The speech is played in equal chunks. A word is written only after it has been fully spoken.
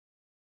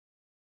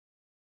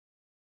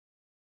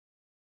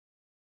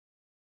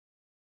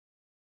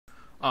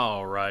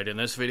Alright, in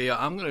this video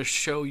I'm going to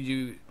show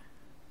you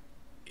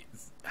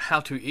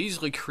how to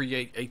easily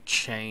create a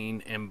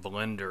chain in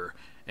Blender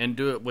and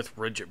do it with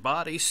rigid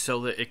bodies so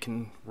that it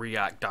can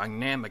react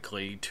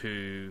dynamically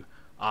to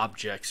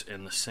objects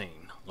in the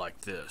scene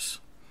like this.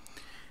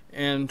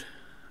 And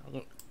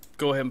I'll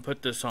go ahead and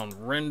put this on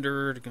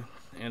rendered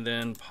and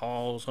then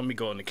pause. Let me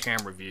go into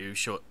camera view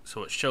so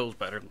it shows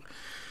better.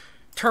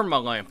 Turn my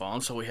lamp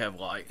on so we have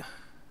light,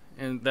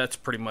 and that's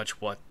pretty much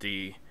what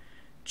the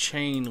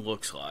chain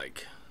looks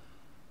like.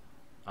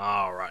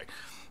 Alright,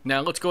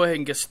 now let's go ahead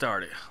and get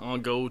started. I'll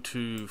go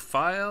to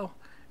File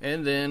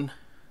and then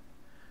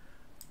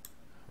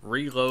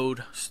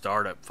Reload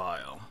Startup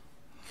File.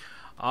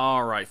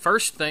 Alright,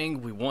 first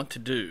thing we want to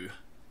do,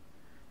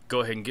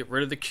 go ahead and get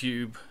rid of the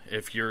cube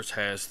if yours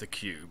has the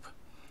cube,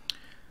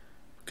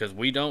 because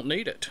we don't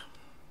need it.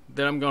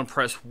 Then I'm going to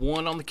press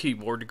 1 on the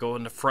keyboard to go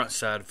into front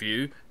side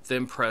view,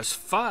 then press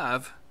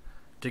 5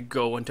 to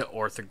go into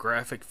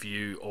orthographic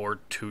view or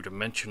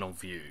two-dimensional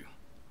view.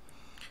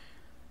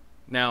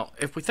 Now,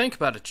 if we think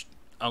about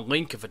a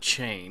link of a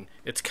chain,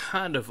 it's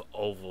kind of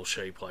oval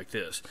shape like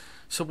this.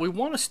 So we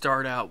want to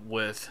start out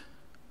with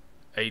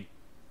a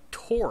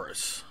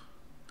torus,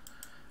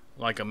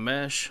 like a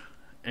mesh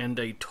and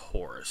a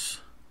torus.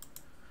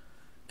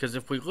 Because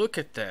if we look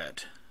at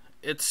that,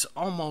 it's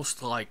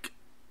almost like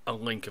a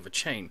link of a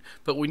chain,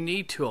 but we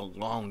need to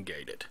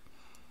elongate it.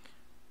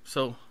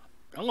 So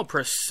I'm going to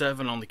press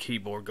 7 on the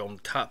keyboard, go on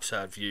the top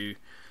side view,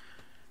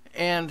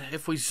 and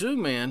if we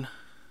zoom in,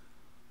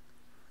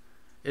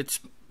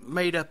 it's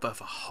made up of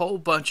a whole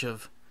bunch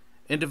of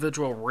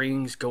individual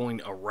rings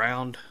going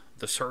around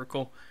the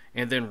circle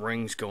and then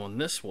rings going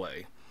this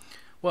way.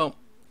 Well,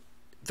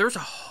 there's a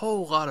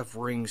whole lot of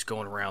rings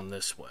going around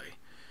this way.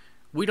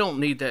 We don't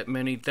need that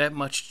many. That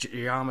much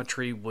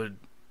geometry would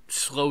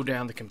slow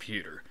down the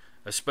computer,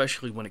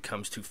 especially when it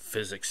comes to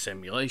physics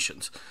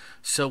simulations.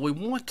 So we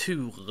want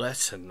to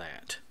lessen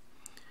that.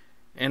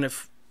 And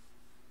if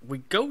we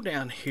go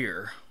down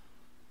here,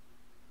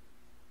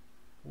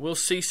 we'll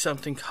see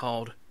something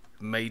called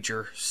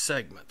major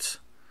segments.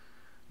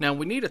 Now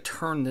we need to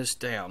turn this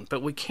down,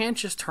 but we can't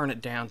just turn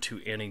it down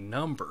to any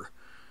number.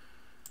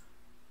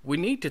 We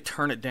need to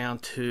turn it down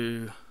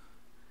to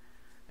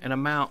an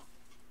amount,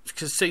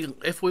 because see,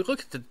 if we look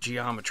at the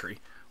geometry,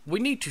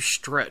 we need to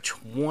stretch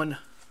the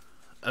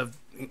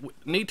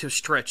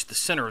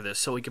center of this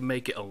so we can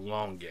make it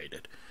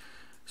elongated.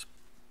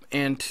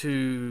 And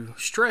to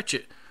stretch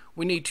it,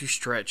 we need to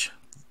stretch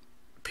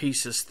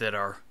pieces that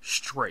are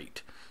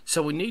straight.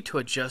 So we need to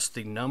adjust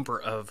the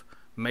number of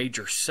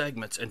major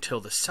segments until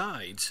the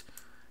sides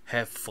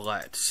have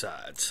flat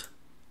sides,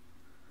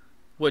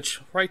 which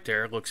right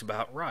there looks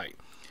about right.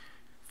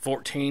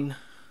 14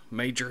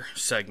 major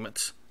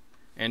segments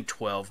and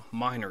 12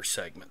 minor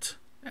segments.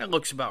 That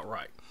looks about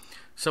right.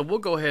 So we'll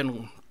go ahead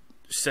and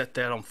set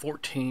that on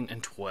 14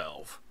 and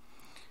 12.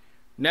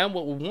 Now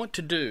what we want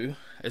to do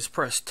is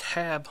press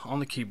Tab on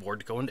the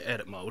keyboard to go into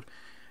edit mode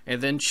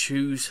and then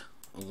choose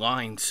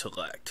line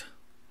select.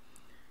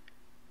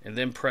 And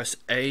then press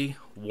A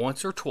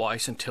once or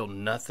twice until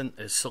nothing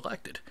is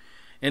selected.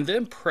 And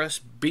then press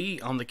B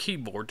on the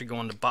keyboard to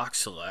go into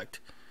box select,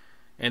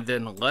 and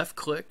then left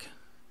click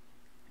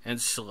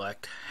and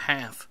select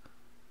half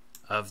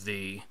of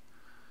the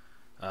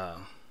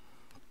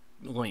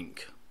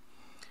link.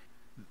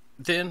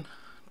 Then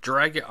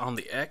drag it on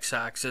the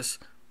x-axis,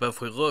 but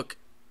if we look,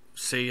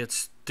 see,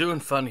 it's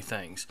doing funny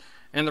things.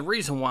 And the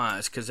reason why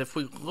is because if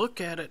we look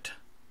at it,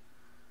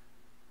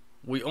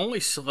 we only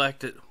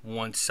selected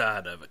one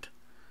side of it.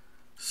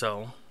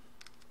 So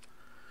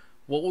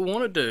what we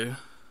want to do,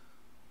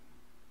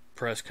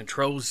 press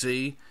Ctrl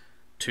Z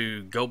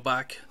to go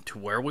back to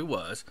where we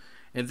was,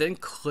 and then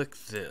click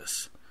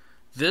this.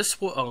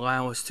 This will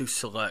allow us to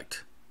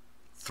select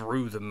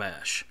through the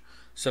mesh.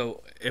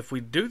 So if we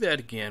do that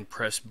again,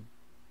 press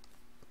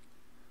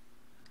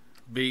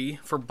B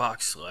for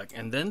box select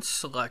and then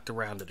select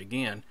around it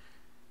again,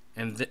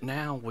 and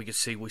now we can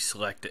see we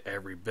selected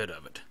every bit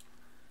of it.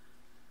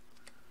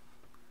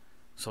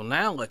 So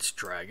now let's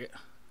drag it,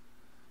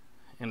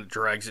 and it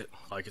drags it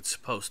like it's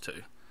supposed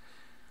to.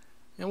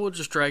 And we'll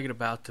just drag it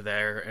about to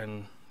there,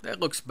 and that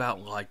looks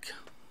about like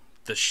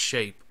the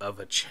shape of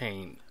a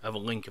chain, of a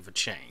link of a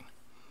chain.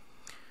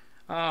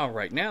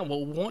 Alright, now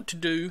what we want to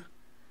do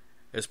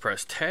is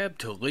press Tab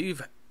to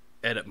leave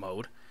edit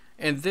mode,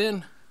 and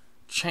then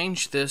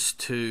change this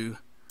to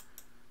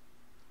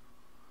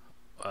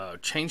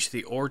change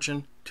the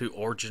origin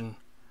to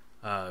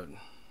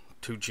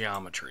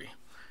geometry.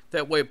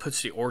 That way it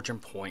puts the origin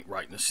point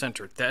right in the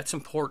center. That's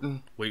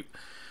important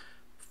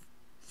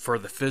for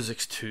the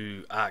physics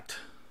to act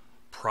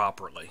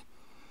properly.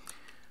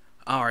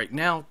 Alright,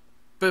 now,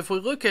 but if we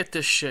look at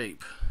this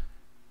shape,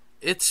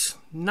 it's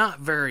not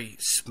very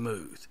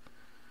smooth.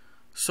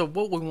 So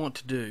what we want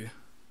to do,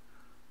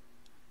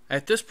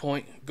 at this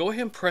point, go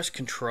ahead and press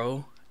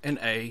Ctrl and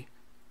A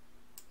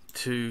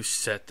to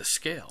set the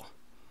scale.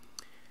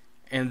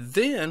 And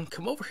then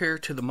come over here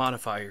to the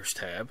Modifiers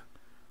tab,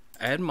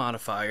 add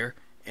Modifier,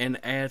 and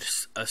add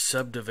a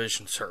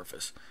subdivision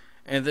surface.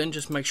 and then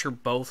just make sure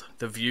both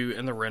the view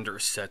and the render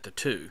is set to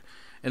 2,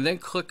 and then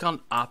click on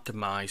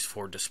optimize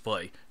for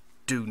display.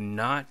 Do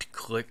not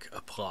click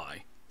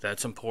apply.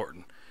 That's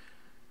important.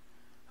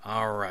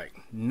 Alright,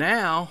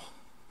 now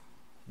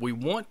we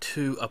want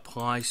to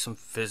apply some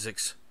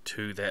physics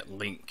to that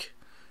link.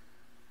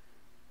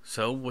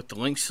 So with the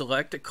link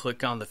selected,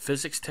 click on the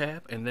physics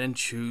tab and then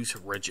choose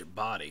rigid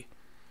body.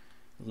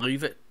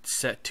 Leave it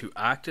set to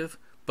active,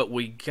 but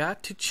we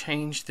got to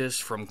change this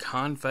from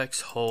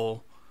convex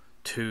hull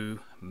to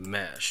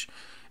mesh.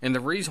 And the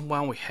reason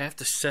why we have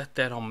to set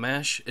that on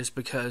mesh is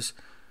because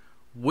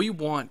we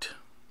want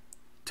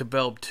to be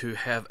able to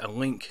have a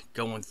link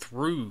going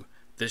through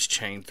this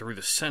chain through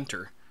the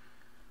center,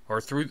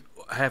 or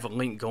have a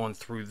link going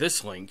through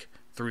this link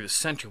through the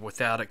center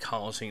without it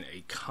causing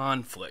a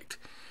conflict.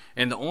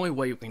 And the only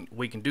way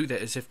we can do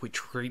that is if we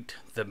treat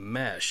the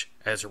mesh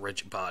as a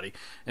rigid body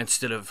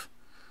instead of,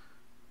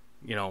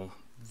 you know,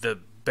 the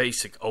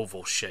basic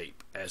oval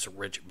shape as a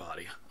rigid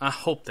body. I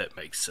hope that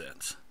makes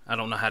sense. I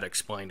don't know how to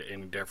explain it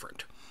any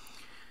different.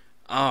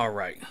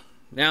 Alright,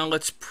 now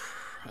let's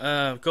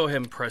go ahead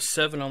and press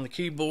 7 on the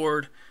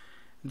keyboard,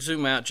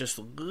 zoom out just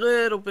a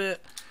little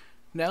bit.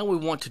 Now we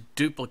want to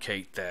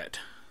duplicate that,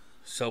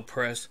 so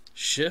press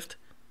Shift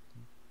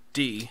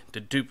D to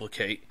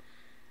duplicate,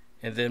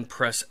 and then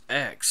press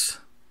X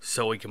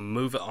so we can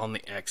move it on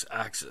the X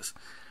axis,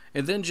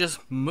 and then just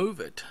move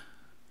it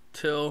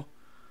till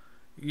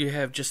you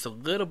have just a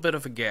little bit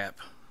of a gap.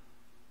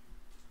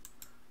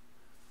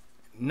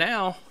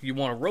 Now you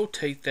want to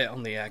rotate that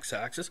on the X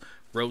axis.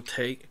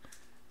 Rotate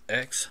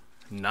X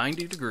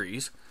 90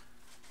 degrees,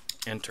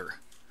 enter.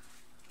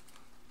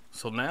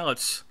 So now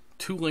it's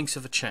 2 links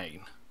of a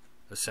chain,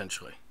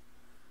 essentially.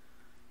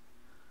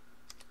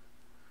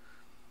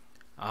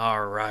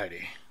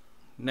 Alrighty,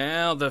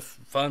 now the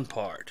fun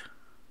part.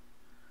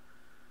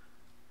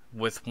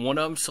 With one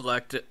of them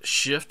selected,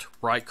 shift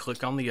right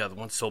click on the other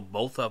one so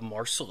both of them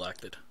are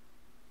selected,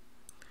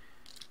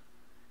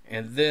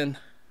 and then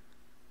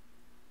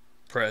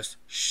press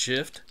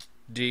Shift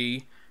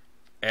D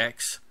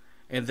X,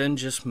 and then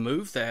just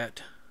move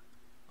that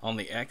on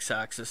the X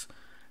axis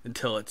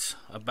until it's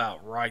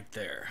about right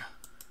there,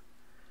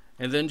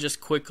 and then just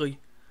quickly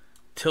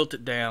tilt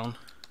it down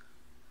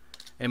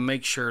and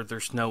make sure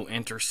there's no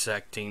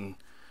intersecting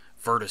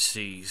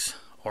vertices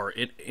or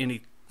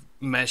any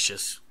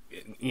meshes,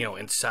 you know,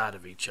 inside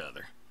of each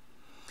other.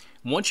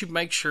 Once you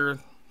make sure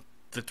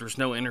that there's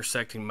no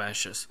intersecting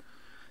meshes,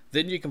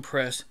 then you can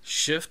press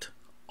Shift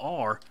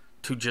R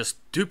to just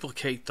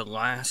duplicate the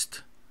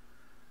last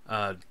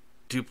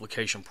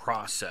duplication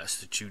process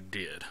that you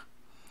did,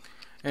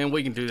 and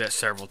we can do that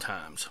several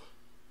times.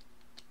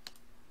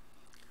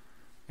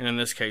 And in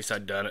this case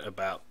I've done it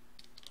about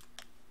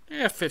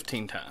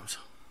 15 times.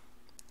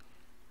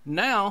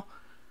 Now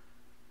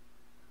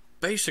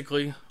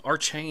basically our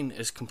chain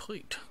is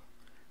complete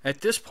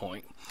at this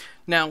point.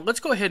 Now let's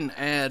go ahead and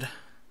add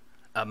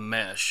a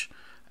mesh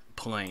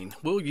plane.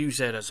 We'll use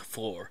that as a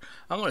floor.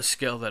 I'm going to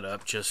scale that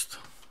up, just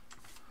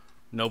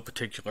no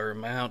particular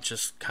amount,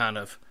 just kind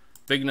of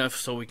big enough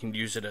so we can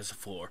use it as a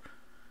floor,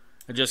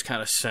 and just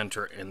kind of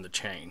center in the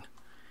chain.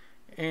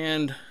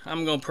 And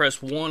I'm going to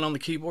press 1 on the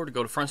keyboard to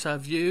go to front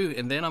side view,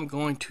 and then I'm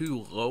going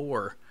to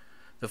lower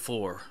the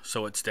floor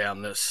so it's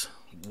down this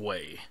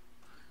way,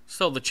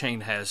 so the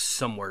chain has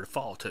somewhere to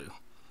fall to.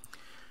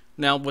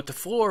 Now with the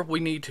floor we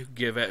need to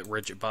give it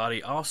rigid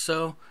body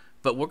also,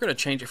 but we're going to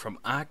change it from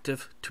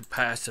active to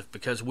passive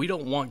because we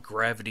don't want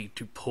gravity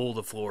to pull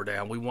the floor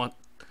down. We want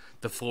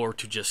the floor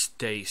to just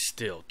stay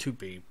still, to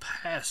be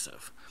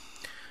passive.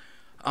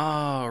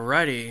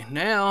 Alrighty,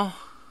 now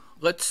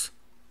let's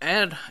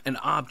add an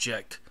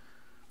object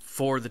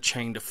for the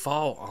chain to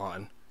fall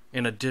on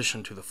in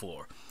addition to the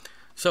floor.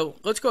 So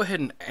let's go ahead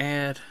and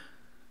add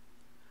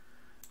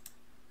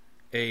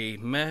a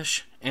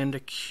mesh and a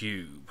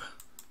cube.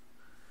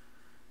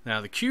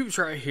 Now the cube's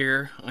right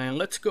here, and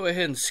let's go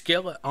ahead and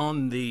scale it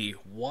on the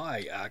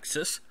Y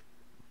axis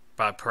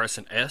by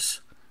pressing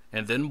S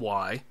and then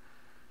Y,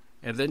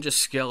 and then just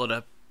scale it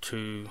up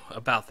to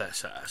about that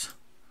size.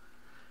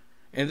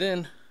 And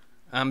then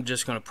I'm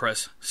just going to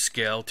press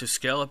scale to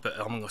scale it, but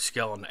I'm going to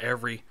scale on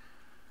every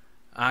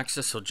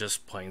axis, so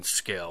just plain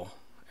scale,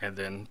 and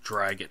then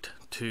drag it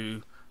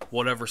to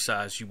whatever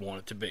size you want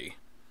it to be.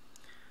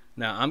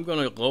 Now I'm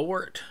going to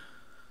lower it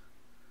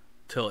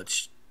till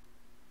it's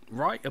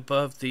right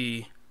above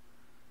the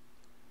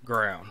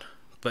ground,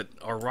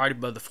 or right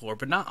above the floor,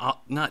 but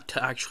not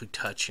actually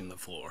touching the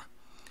floor.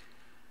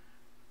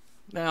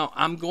 Now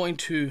I'm going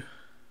to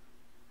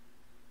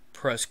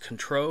press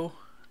Control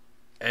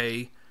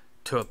A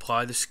to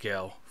apply the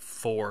scale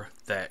for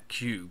that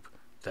cube.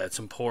 That's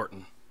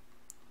important.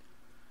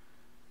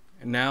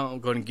 And now I'm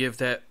going to give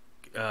that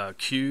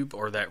cube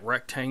or that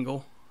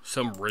rectangle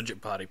some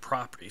rigid body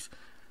properties.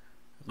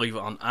 Leave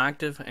it on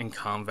active, and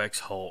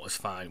convex hull is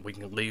fine. We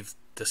can leave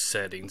the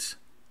settings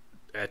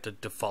at the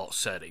default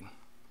setting.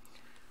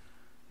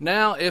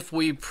 Now if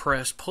we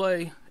press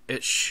play,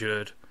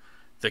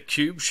 the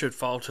cube should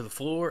fall to the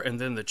floor, and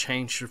then the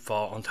chain should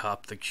fall on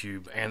top of the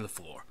cube and the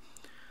floor.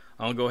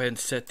 I'll go ahead and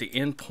set the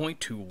endpoint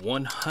to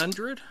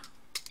 100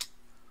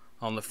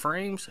 on the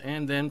frames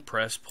and then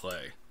press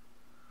play.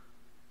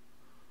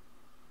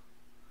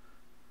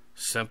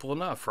 Simple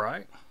enough,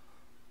 right?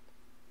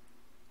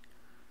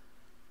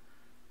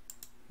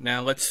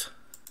 Now let's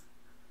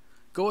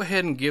go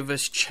ahead and give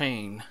this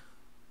chain,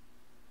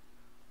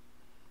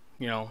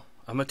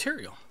 a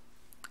material.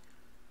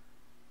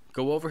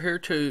 Go over here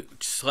to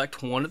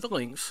select one of the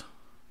links,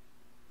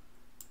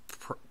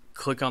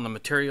 click on the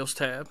materials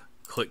tab,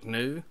 click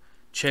new,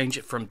 change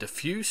it from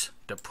diffuse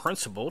to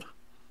principled,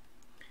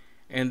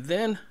 and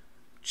then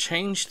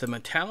change the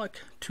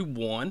metallic to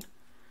 1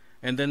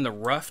 and then the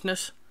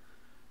roughness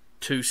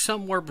to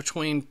somewhere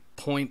between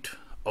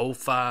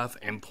 0.05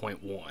 and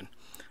 0.1.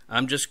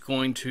 I'm just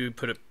going to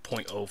put it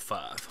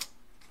 0.05.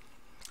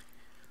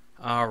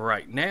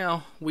 Alright,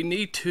 now we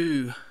need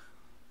to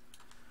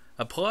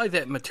apply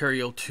that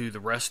material to the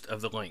rest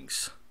of the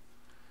links.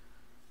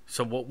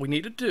 So what we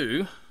need to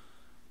do,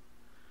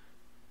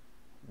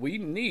 we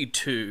need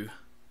to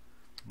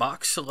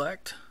box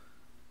select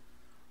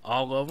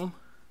all of them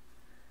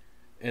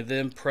and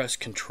then press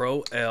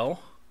Ctrl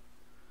L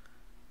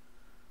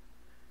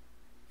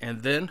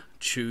and then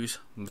choose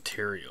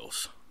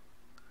materials.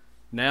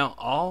 Now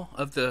all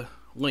of the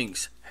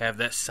links have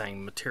that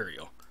same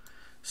material.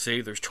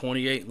 See, there's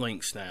 28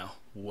 links now,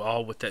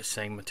 all with that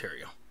same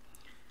material.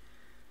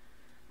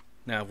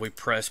 Now if we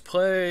press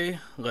play,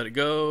 let it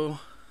go,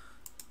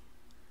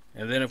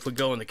 and then if we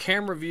go in the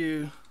camera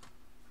view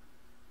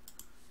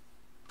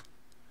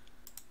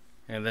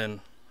and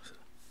then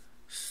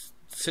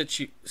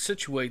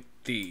situate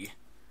the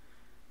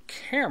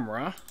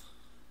camera,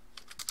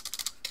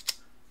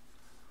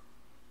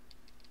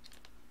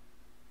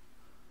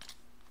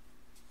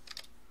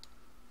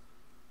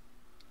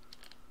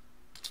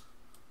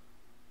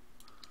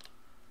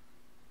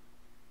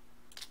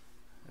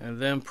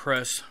 and then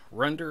press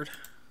rendered,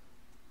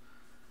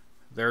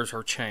 there's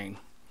our chain.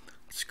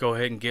 Let's go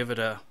ahead and give it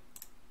an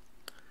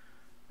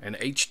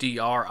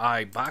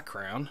HDRI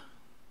background.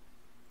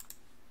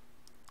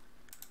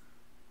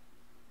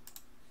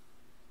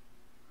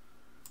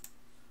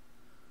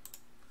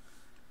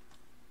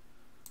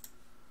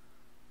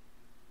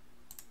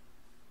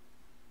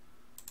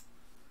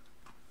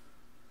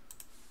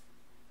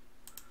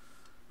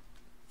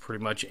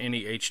 Pretty much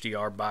any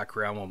HDR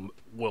background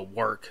will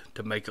work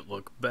to make it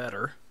look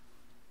better.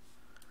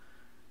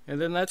 And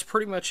then that's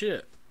pretty much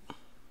it.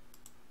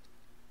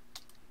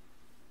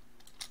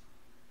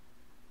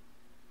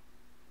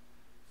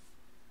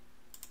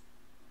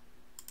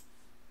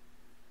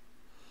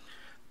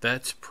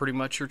 That's pretty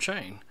much your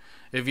chain.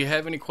 If you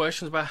have any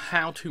questions about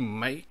how to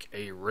make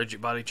a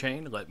rigid body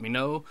chain, let me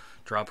know.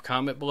 Drop a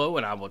comment below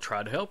and I will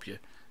try to help you.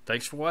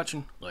 Thanks for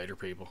watching. Later,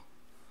 people.